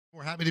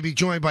We're happy to be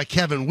joined by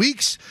Kevin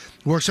Weeks,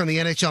 who works on the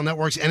NHL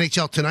Network's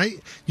NHL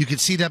Tonight. You can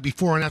see that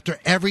before and after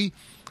every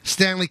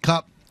Stanley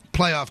Cup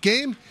playoff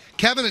game.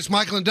 Kevin, it's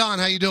Michael and Don.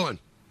 How you doing?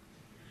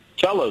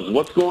 Fellas,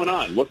 what's going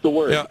on? What's the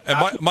word? Yeah,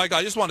 and Mike,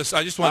 I just want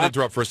to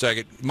interrupt for a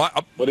second.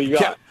 What do you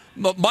got?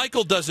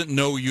 Michael doesn't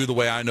know you the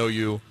way I know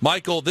you.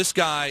 Michael, this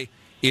guy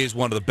is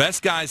one of the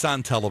best guys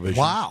on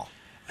television. Wow.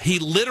 He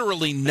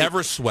literally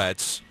never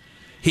sweats.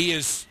 He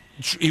was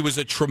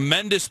a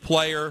tremendous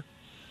player.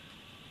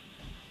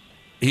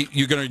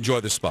 You're going to enjoy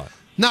this spot.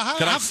 Now,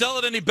 Can I sell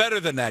it any better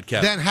than that,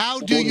 Kevin? Then how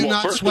do you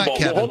not sweat,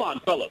 Kevin? Hold on,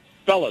 fellas,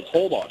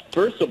 hold on.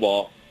 First of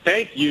all,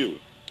 thank you.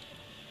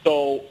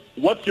 So,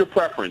 what's your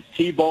preference?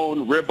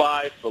 T-bone,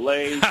 ribeye,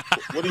 filet?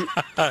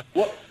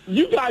 What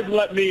you guys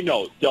let me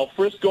know. Del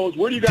Frisco's.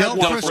 Where do you guys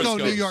want? Del Frisco,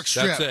 New York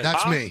Strip.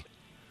 That's me.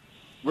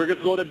 We're going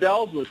to go to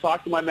Del's. We'll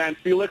talk to my man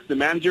Felix, the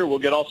manager. We'll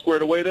get all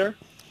squared away there.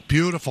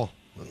 Beautiful.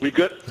 We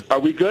good? Are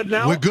we good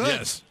now? We're good.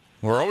 Yes.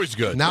 We're always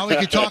good. Now we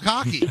can talk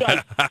hockey. You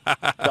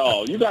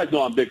guys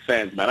know I'm big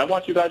fans, man. I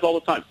watch you guys all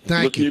the time. Thank you.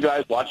 Listen to you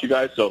guys, watch you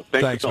guys. So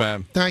thanks,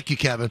 man. Thank you,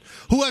 Kevin.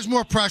 Who has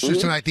more pressure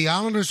tonight, the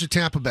Islanders or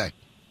Tampa Bay?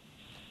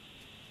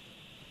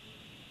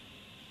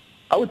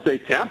 I would say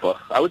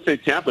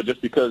Tampa.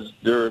 Just because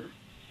they're,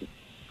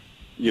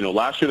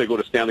 last year they go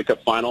to Stanley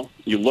Cup final.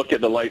 You look at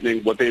the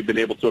Lightning, what they've been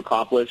able to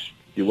accomplish.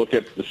 You look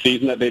at the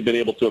season that they've been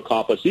able to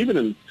accomplish,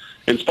 even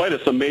in spite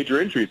of some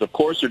major injuries. Of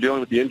course, they're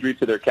dealing with the injury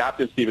to their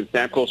captain, Steven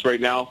Stamkos,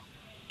 right now.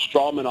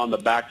 Strawman on the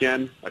back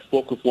end. I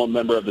spoke with one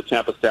member of the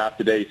Tampa staff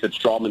today. He said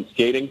Strawman's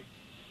skating.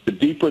 The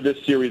deeper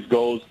this series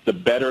goes, the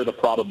better the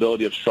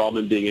probability of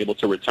Strawman being able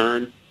to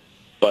return.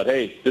 But,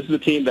 hey, this is a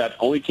team that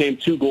only came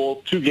two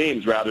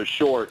games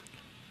short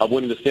of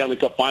winning the Stanley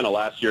Cup final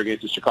last year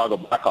against the Chicago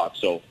Blackhawks.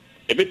 So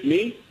if it's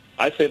me,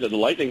 I say that the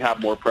Lightning have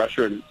more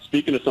pressure. And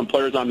speaking to some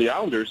players on the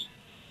Islanders,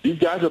 these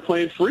guys are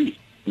playing free.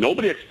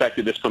 Nobody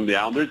expected this from the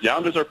Islanders. The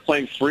Islanders are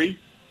playing free.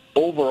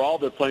 Overall,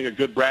 they're playing a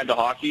good brand of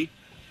hockey,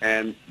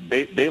 and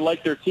they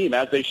like their team,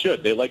 as they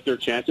should. They like their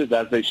chances,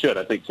 as they should.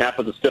 I think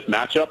Tampa's a stiff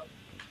matchup,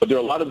 but there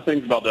are a lot of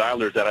things about the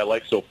Islanders that I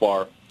like so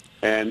far.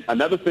 And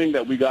another thing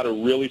that we got to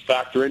really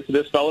factor into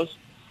this, fellas,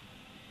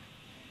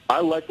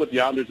 I like what the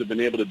Islanders have been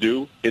able to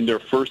do in their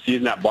first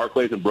season at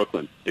Barclays in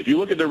Brooklyn. If you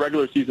look at their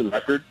regular season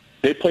record,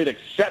 they played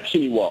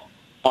exceptionally well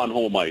on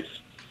home ice.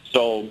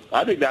 So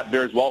I think that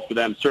bears well for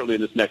them, certainly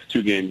in this next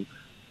two-game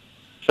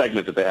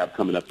segment that they have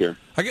coming up here.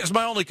 I guess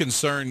my only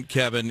concern,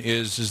 Kevin,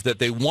 is that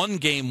they won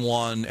game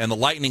one and the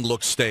Lightning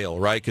looked stale,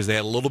 right? Because they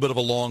had a little bit of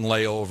a long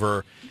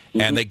layover,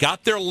 and they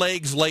got their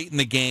legs late in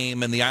the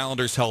game, and the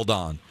Islanders held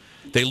on.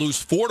 They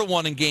lose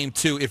 4-1 in game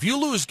two. If you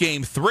lose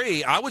game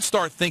three, I would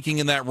start thinking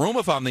in that room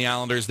if I'm the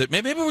Islanders that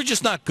maybe we're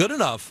just not good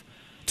enough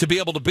to be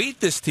able to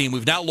beat this team.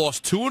 We've now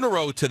lost two in a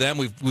row to them.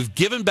 We've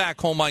given back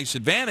home ice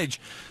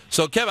advantage.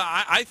 So, Kevin,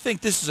 I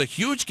think this is a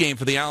huge game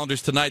for the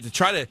Islanders tonight to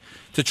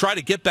try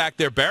to get back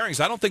their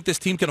bearings. I don't think this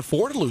team can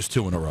afford to lose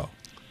two in a row.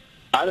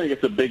 I think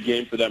it's a big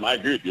game for them. I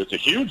agree with you. It's a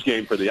huge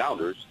game for the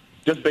Islanders,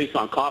 just based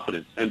on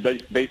confidence and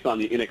based on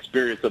the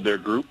inexperience of their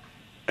group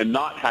and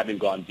not having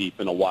gone deep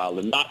in a while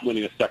and not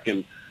winning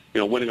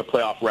winning a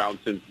playoff round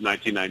since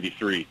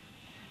 1993.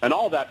 And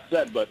all that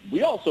said, but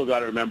we also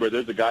got to remember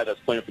there's a guy that's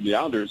playing for the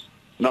Islanders,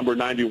 number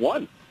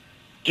 91,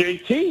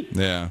 JT.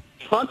 Yeah.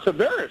 John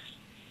Tavares.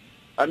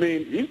 I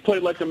mean, he's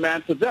played like a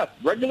man to death.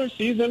 Regular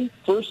season,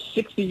 first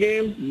 60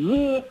 games,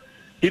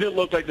 he didn't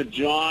look like the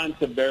John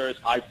Tavares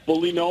I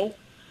fully know.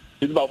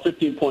 He's about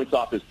 15 points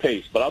off his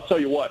pace. But I'll tell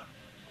you what,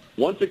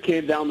 once it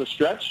came down the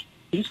stretch,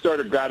 he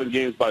started grabbing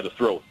games by the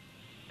throat.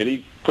 And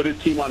he put his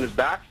team on his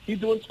back. He's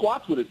doing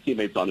squats with his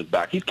teammates on his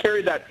back. He's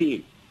carried that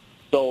team.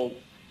 So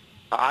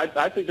I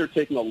think they're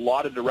taking a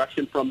lot of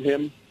direction from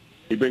him.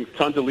 He brings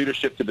tons of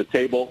leadership to the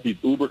table. He's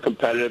uber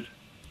competitive.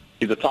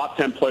 He's a top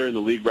 10 player in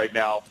the league right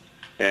now.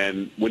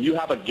 And when you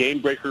have a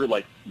game breaker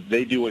like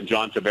they do in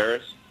John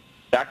Tavares,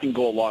 that can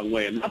go a long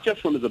way. And not just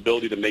from his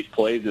ability to make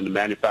plays and to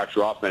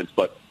manufacture offense,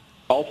 but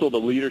also the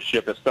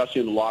leadership,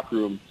 especially in the locker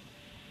room,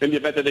 in the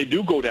event that they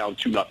do go down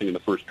 2-0 in the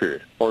first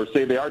period, or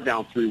say they are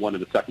down 3-1 in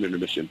the second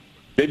intermission.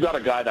 They've got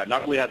a guy that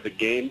not only has the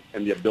game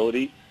and the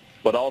ability,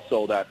 but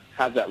also that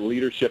has that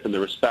leadership and the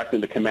respect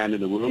and the command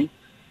in the room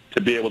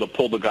to be able to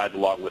pull the guys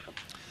along with him.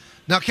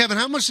 Now, Kevin,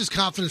 how much does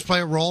confidence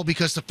play a role?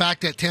 Because the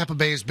fact that Tampa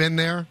Bay has been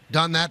there,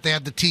 done that, they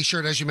have the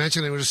T-shirt, as you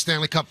mentioned, it was a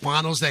Stanley Cup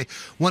Finals. They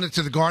won it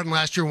to the Garden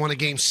last year, won a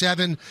Game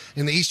 7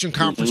 in the Eastern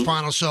Conference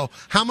Finals. So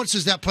how much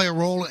does that play a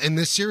role in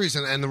this series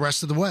and the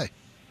rest of the way?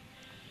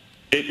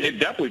 It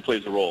definitely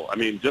plays a role. I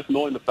mean, just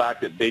knowing the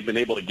fact that they've been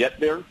able to get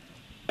there.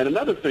 And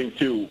another thing,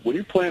 too, when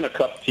you're playing a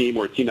Cup team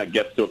or a team that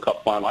gets to a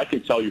Cup final, I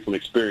can tell you from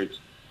experience,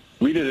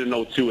 we did it in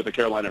 2002 with the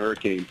Carolina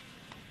Hurricanes,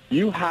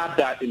 you have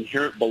that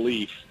inherent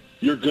belief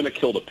you're going to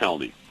kill the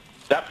penalty.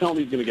 That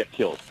penalty is going to get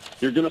killed.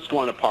 You're going to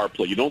score on a power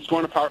play. You don't score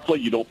on a power play,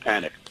 you don't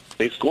panic.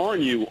 They score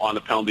on you on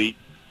the penalty,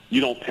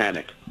 you don't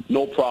panic.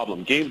 No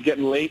problem. Game's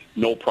getting late,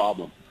 no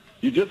problem.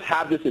 You just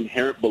have this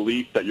inherent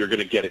belief that you're going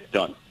to get it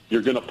done.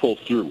 You're going to pull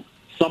through.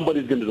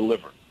 Somebody's going to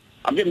deliver.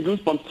 I'm getting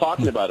goosebumps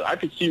talking about it. I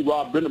could see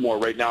Rob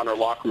Brindamore right now in our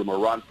locker room, or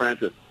Ron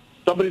Francis,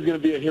 Somebody's going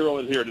to be a hero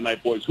in here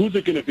tonight, boys. Who's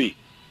it going to be?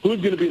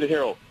 Who's going to be the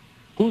hero?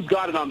 Who's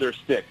got it on their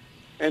stick?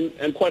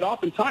 And quite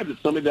oftentimes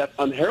it's somebody that's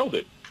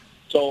unheralded.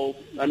 So,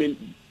 I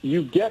mean,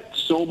 you get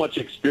so much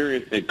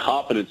experience and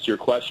confidence, to your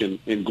question,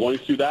 in going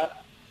through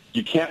that.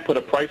 You can't put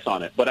a price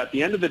on it. But at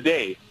the end of the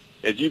day,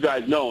 as you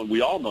guys know, and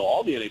we all know,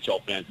 all the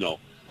NHL fans know,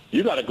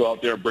 you got to go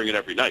out there and bring it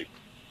every night.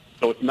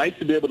 So it's nice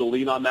to be able to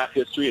lean on that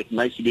history. It's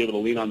nice to be able to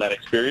lean on that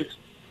experience.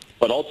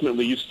 But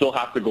ultimately, you still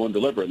have to go and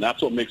deliver. And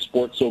that's what makes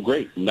sports so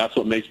great. And that's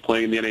what makes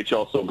playing in the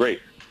NHL so great.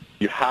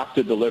 You have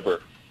to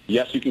deliver.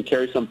 Yes, you can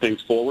carry some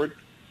things forward,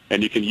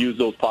 and you can use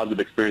those positive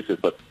experiences.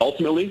 But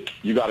ultimately,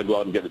 you got to go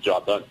out and get the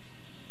job done.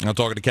 I'm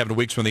talking to Kevin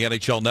Weeks from the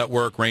NHL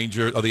Network.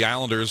 The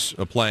Islanders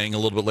are playing a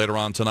little bit later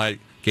on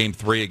tonight, Game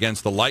 3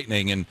 against the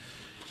Lightning. And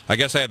I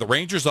guess I had the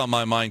Rangers on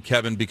my mind,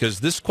 Kevin, because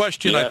this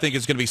question I think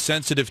is going to be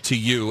sensitive to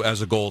you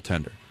as a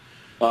goaltender.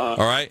 All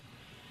right?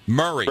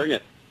 Murray. Bring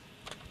it.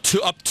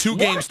 Up 2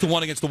 games to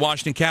 1 against the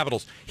Washington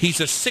Capitals. He's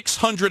a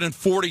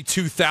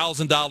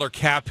 $642,000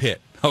 cap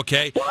hit.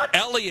 Okay? What?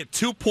 Elliott,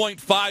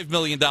 $2.5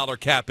 million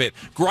cap hit.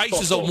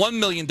 Grice is a $1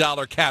 million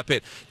cap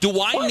hit. Do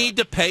I need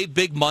to pay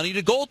big money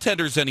to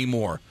goaltenders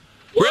anymore?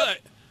 What? Really?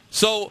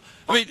 So,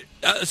 I mean,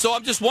 so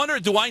I'm just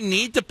wondering, do I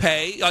need to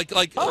pay?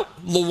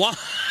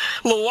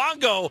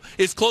 Luongo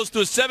is close to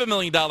a $7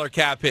 million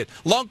cap hit.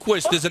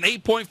 Lundqvist is an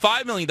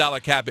 $8.5 million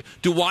cap hit.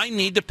 Do I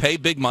need to pay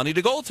big money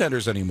to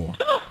goaltenders anymore?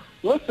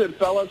 Listen,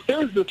 fellas,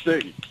 here's the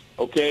thing,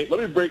 okay? Let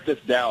me break this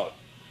down.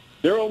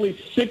 There are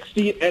only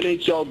 60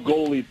 NHL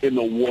goalies in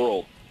the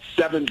world,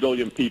 7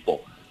 billion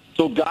people.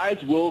 So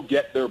guys will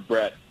get their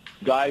bread.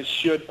 Guys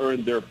should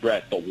earn their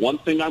bread. But one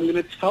thing I'm going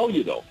to tell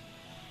you, though,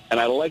 and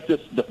I like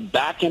this, the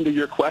back end of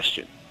your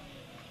question,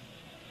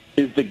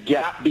 is the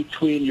gap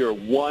between your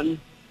 1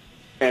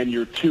 and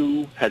your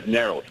 2 has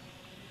narrowed.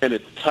 And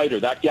it's tighter.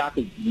 That gap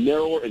is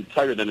narrower and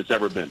tighter than it's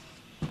ever been.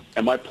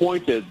 And my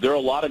point is there are a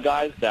lot of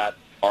guys that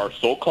are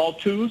so-called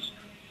 2s.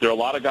 There are a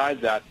lot of guys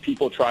that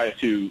people try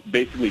to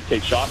basically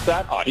take shots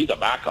at. Oh, he's a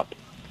backup.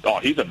 Oh,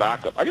 he's a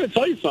backup. I got to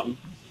tell you something.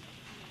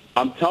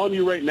 I'm telling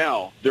you right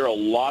now, there are a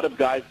lot of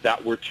guys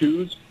that were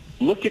 2s.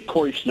 Look at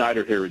Corey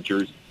Schneider here in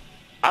Jersey.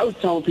 I was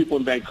telling people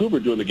in Vancouver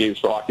doing the games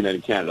for Hockey Night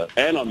in Canada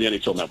and on the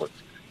NHL Network,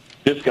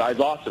 this guy's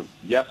awesome.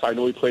 Yes, I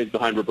know he plays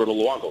behind Roberto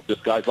Luongo. This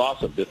guy's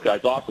awesome. This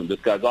guy's awesome. This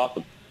guy's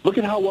awesome. Look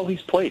at how well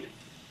he's played.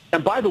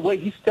 And by the way,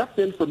 he stepped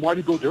in for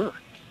Marty Brodeur.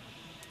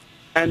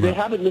 And they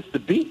haven't missed a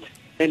beat.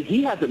 And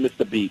he hasn't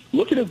missed a beat.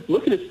 Look at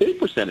his save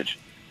percentage.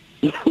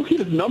 Look at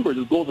his numbers,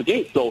 his goals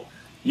against. So,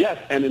 yes,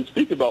 and in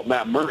speaking about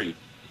Matt Murray,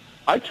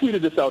 I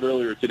tweeted this out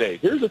earlier today.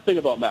 Here's the thing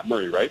about Matt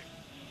Murray, right?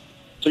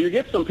 So you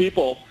get some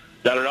people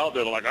that are out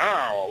there like,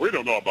 oh, we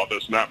don't know about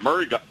this Matt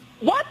Murray guy.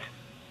 What?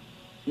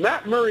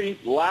 Matt Murray,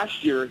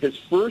 last year, his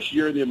first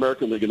year in the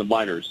American League in the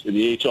minors, in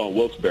the AHL in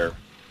Wilkes-Barre,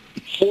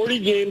 40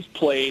 games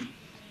played,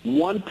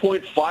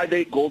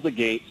 1.58 goals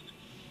against,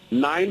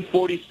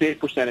 940 save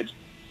percentage,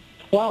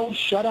 12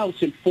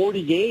 shutouts in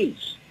 40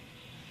 games.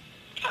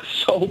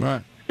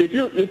 So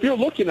if you're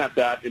looking at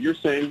that and you're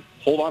saying,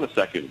 hold on a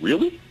second,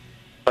 really?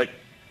 Like,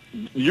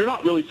 you're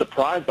not really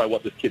surprised by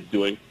what this kid's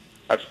doing.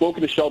 I've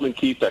spoken to Sheldon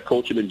Keefe, that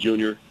coached him in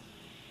junior.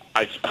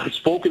 I've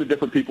spoken to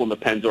different people in the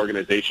Pens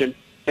organization.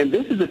 And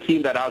this is a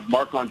team that has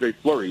Marc-Andre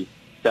Fleury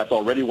that's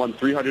already won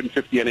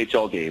 350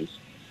 NHL games,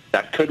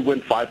 that could win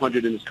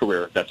 500 in his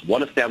career, that's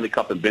won a Stanley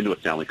Cup and been to a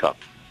Stanley Cup.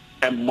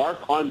 And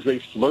Marc-Andre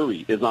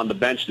Fleury is on the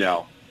bench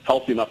now,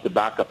 healthy enough to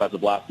back up as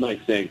of last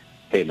night, saying,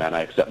 hey, man,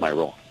 I accept my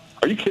role.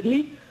 Are you kidding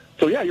me?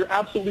 So, yeah, you're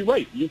absolutely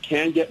right. You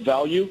can get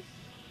value.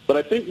 But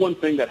I think one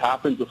thing that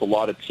happens with a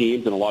lot of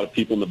teams and a lot of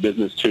people in the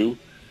business, too,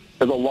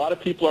 is a lot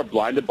of people are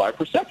blinded by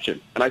perception.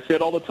 And I say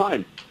it all the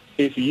time.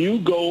 If you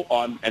go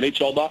on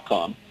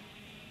NHL.com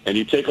and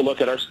you take a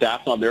look at our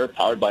stats on there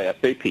powered by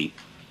SAP,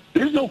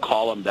 there's no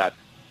column that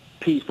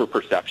P for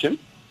perception.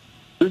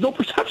 There's no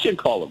perception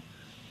column.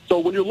 So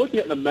when you're looking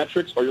at the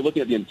metrics or you're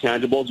looking at the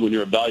intangibles, when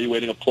you're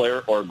evaluating a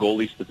player or a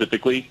goalie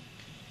specifically,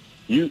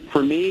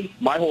 for me,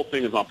 my whole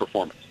thing is on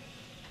performance.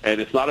 And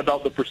it's not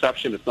about the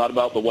perception. It's not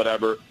about the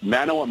whatever.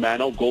 Mano a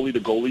mano, goalie to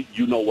goalie,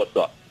 you know what's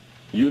up.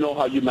 You know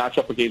how you match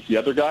up against the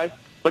other guy.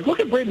 Like, look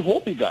at Braden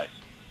Holtby, guys.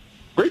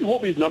 Braden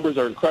Holtby's numbers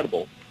are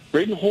incredible.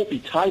 Braden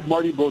Holtby tied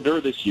Marty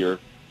Brodeur this year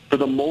for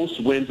the most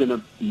wins in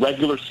a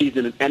regular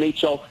season in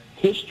NHL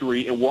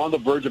history, and we're on the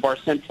verge of our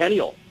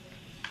centennial.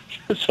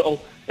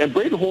 And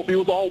Braden Holtby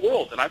was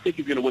all-world, and I think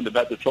he's going to win the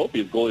Vezina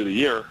Trophy as goalie of the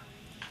year.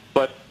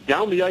 But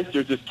down the ice,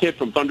 there's this kid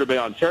from Thunder Bay,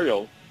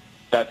 Ontario,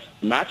 that's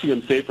matching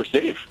him save for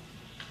save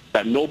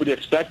that nobody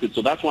expected.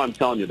 So that's why I'm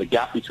telling you, the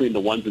gap between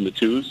the 1s and the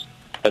 2s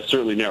has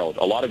certainly narrowed.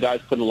 A lot of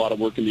guys put in a lot of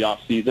work in the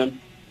off-season.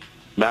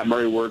 Matt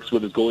Murray works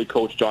with his goalie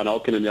coach, John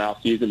Elkin, in the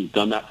off-season. He's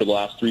done that for the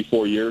last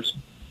 3-4 years,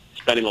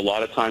 spending a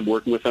lot of time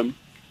working with him,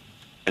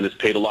 and it's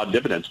paid a lot of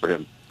dividends for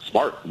him.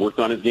 Smart, worked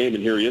on his game,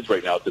 and here he is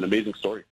right now. It's an amazing story.